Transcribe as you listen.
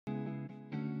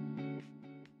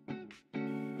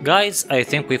Guys, I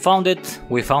think we found it.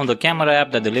 We found a camera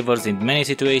app that delivers in many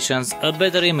situations a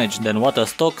better image than what a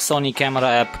stock Sony camera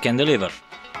app can deliver.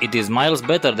 It is miles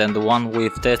better than the one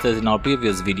we've tested in our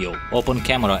previous video, Open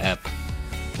Camera app.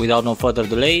 Without no further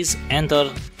delays,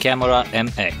 enter Camera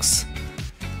MX.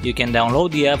 You can download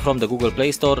the app from the Google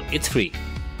Play Store, it's free.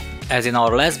 As in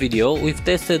our last video, we've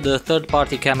tested the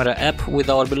third-party camera app with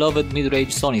our beloved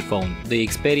mid-range Sony phone, the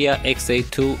Xperia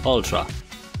X8 II Ultra.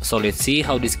 So let's see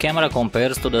how this camera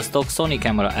compares to the stock Sony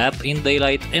camera app in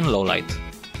daylight and low light.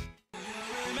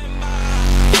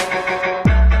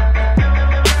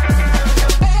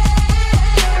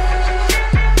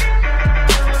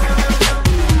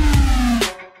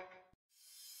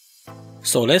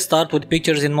 So let's start with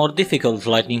pictures in more difficult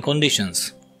lighting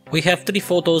conditions. We have three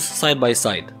photos side by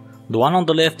side. The one on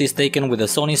the left is taken with the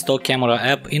Sony stock camera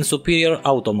app in superior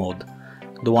auto mode.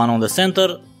 The one on the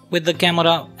center with the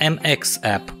Camera MX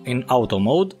app in auto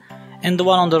mode, and the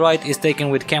one on the right is taken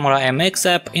with Camera MX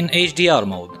app in HDR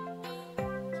mode.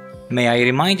 May I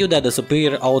remind you that the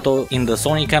superior auto in the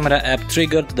Sony camera app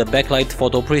triggered the backlight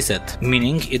photo preset,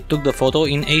 meaning it took the photo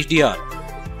in HDR.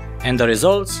 And the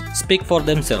results speak for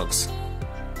themselves.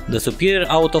 The superior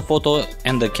auto photo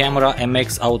and the Camera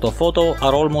MX auto photo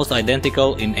are almost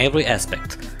identical in every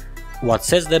aspect. What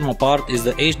sets them apart is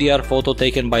the HDR photo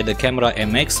taken by the Camera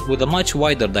MX with a much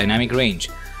wider dynamic range,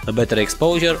 a better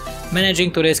exposure,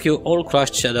 managing to rescue all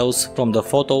crushed shadows from the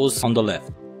photos on the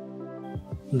left.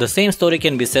 The same story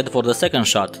can be said for the second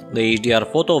shot, the HDR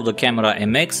photo of the Camera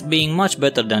MX being much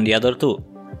better than the other two.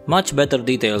 Much better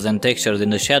details and textures in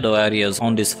the shadow areas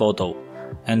on this photo,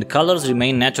 and colors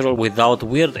remain natural without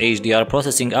weird HDR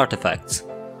processing artifacts.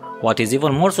 What is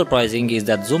even more surprising is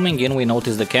that zooming in we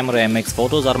notice the Camera MX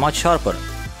photos are much sharper,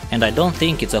 and I don't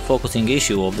think it's a focusing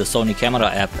issue of the Sony camera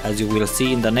app, as you will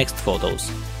see in the next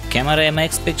photos. Camera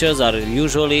MX pictures are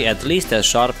usually at least as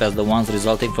sharp as the ones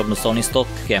resulting from the Sony stock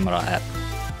camera app.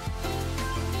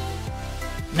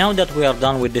 Now that we are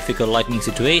done with difficult lighting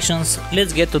situations,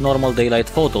 let's get to normal daylight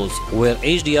photos, where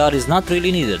HDR is not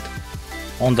really needed.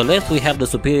 On the left we have the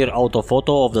superior auto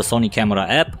photo of the Sony camera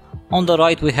app. On the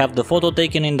right we have the photo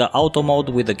taken in the auto mode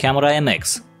with the Camera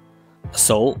MX.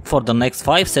 So, for the next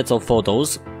 5 sets of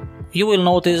photos, you will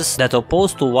notice that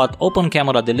opposed to what Open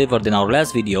Camera delivered in our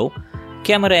last video,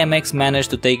 Camera MX managed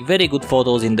to take very good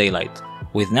photos in daylight,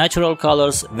 with natural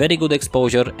colors, very good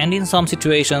exposure and in some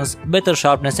situations better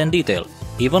sharpness and detail,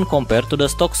 even compared to the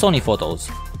stock Sony photos.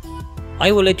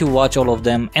 I will let you watch all of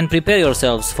them and prepare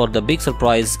yourselves for the big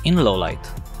surprise in low light.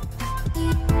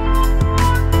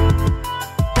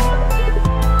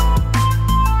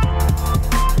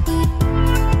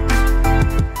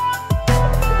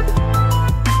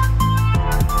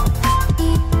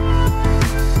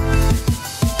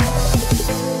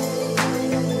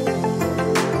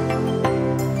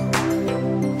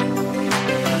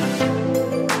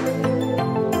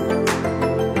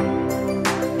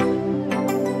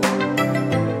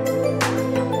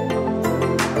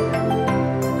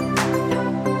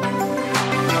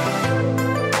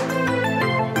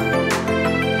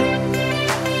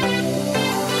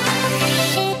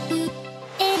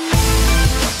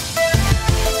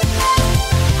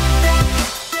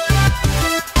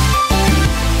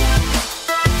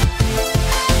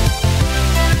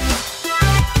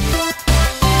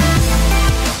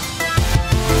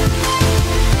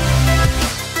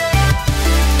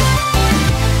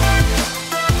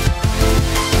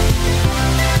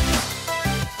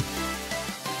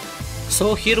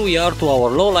 So here we are to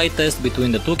our low light test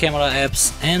between the two camera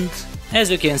apps, and as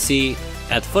you can see,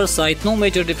 at first sight no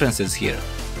major differences here.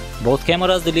 Both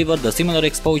cameras delivered a similar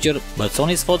exposure, but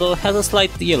Sony's photo has a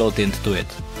slight yellow tint to it.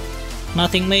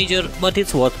 Nothing major, but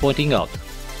it's worth pointing out.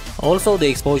 Also, the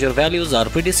exposure values are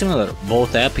pretty similar,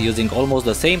 both apps using almost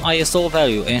the same ISO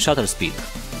value and shutter speed.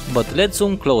 But let's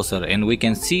zoom closer and we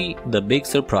can see the big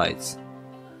surprise.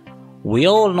 We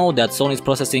all know that Sony's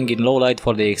processing in low light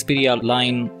for the Xperia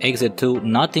line X8 II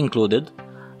not included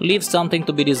leaves something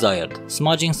to be desired,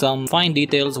 smudging some fine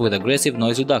details with aggressive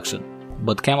noise reduction.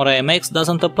 But Camera MX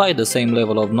doesn't apply the same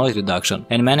level of noise reduction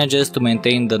and manages to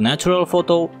maintain the natural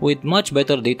photo with much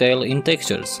better detail in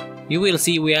textures. You will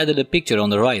see we added a picture on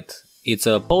the right. It's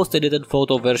a post-edited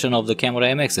photo version of the Camera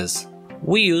MX's.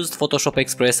 We used Photoshop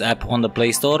Express app on the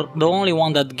Play Store, the only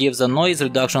one that gives a noise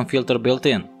reduction filter built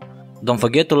in. Don't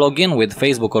forget to log in with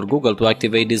Facebook or Google to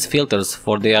activate these filters,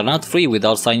 for they are not free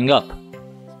without signing up.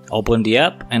 Open the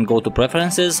app and go to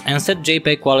Preferences and set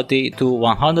JPEG quality to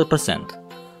 100%.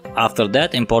 After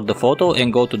that, import the photo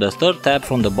and go to the third tab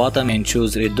from the bottom and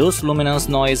choose Reduce Luminance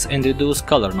Noise and Reduce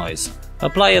Color Noise.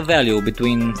 Apply a value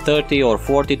between 30 or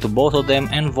 40 to both of them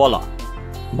and voila!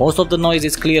 Most of the noise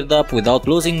is cleared up without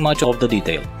losing much of the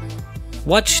detail.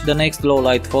 Watch the next low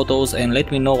light photos and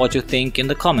let me know what you think in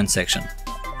the comment section.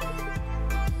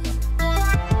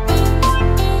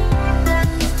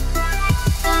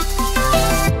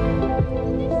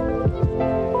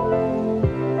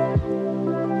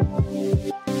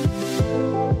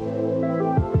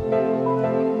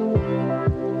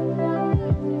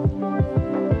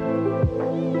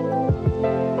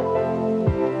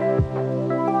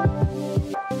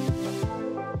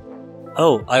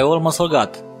 Oh, I almost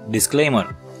forgot.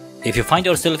 Disclaimer. If you find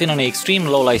yourself in an extreme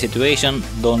low light situation,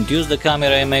 don't use the Camera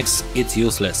MX, it's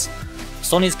useless.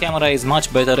 Sony's camera is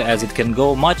much better as it can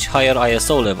go much higher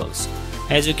ISO levels.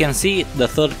 As you can see, the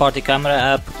third-party camera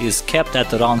app is kept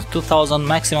at around 2000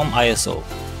 maximum ISO.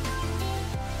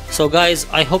 So guys,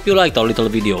 I hope you liked our little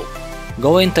video.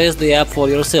 Go and test the app for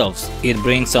yourselves. It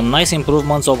brings some nice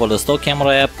improvements over the stock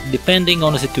camera app depending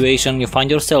on the situation you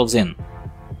find yourselves in.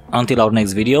 Until our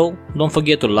next video, don't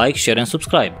forget to like, share and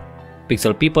subscribe.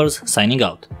 Pixel Peepers signing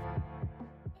out.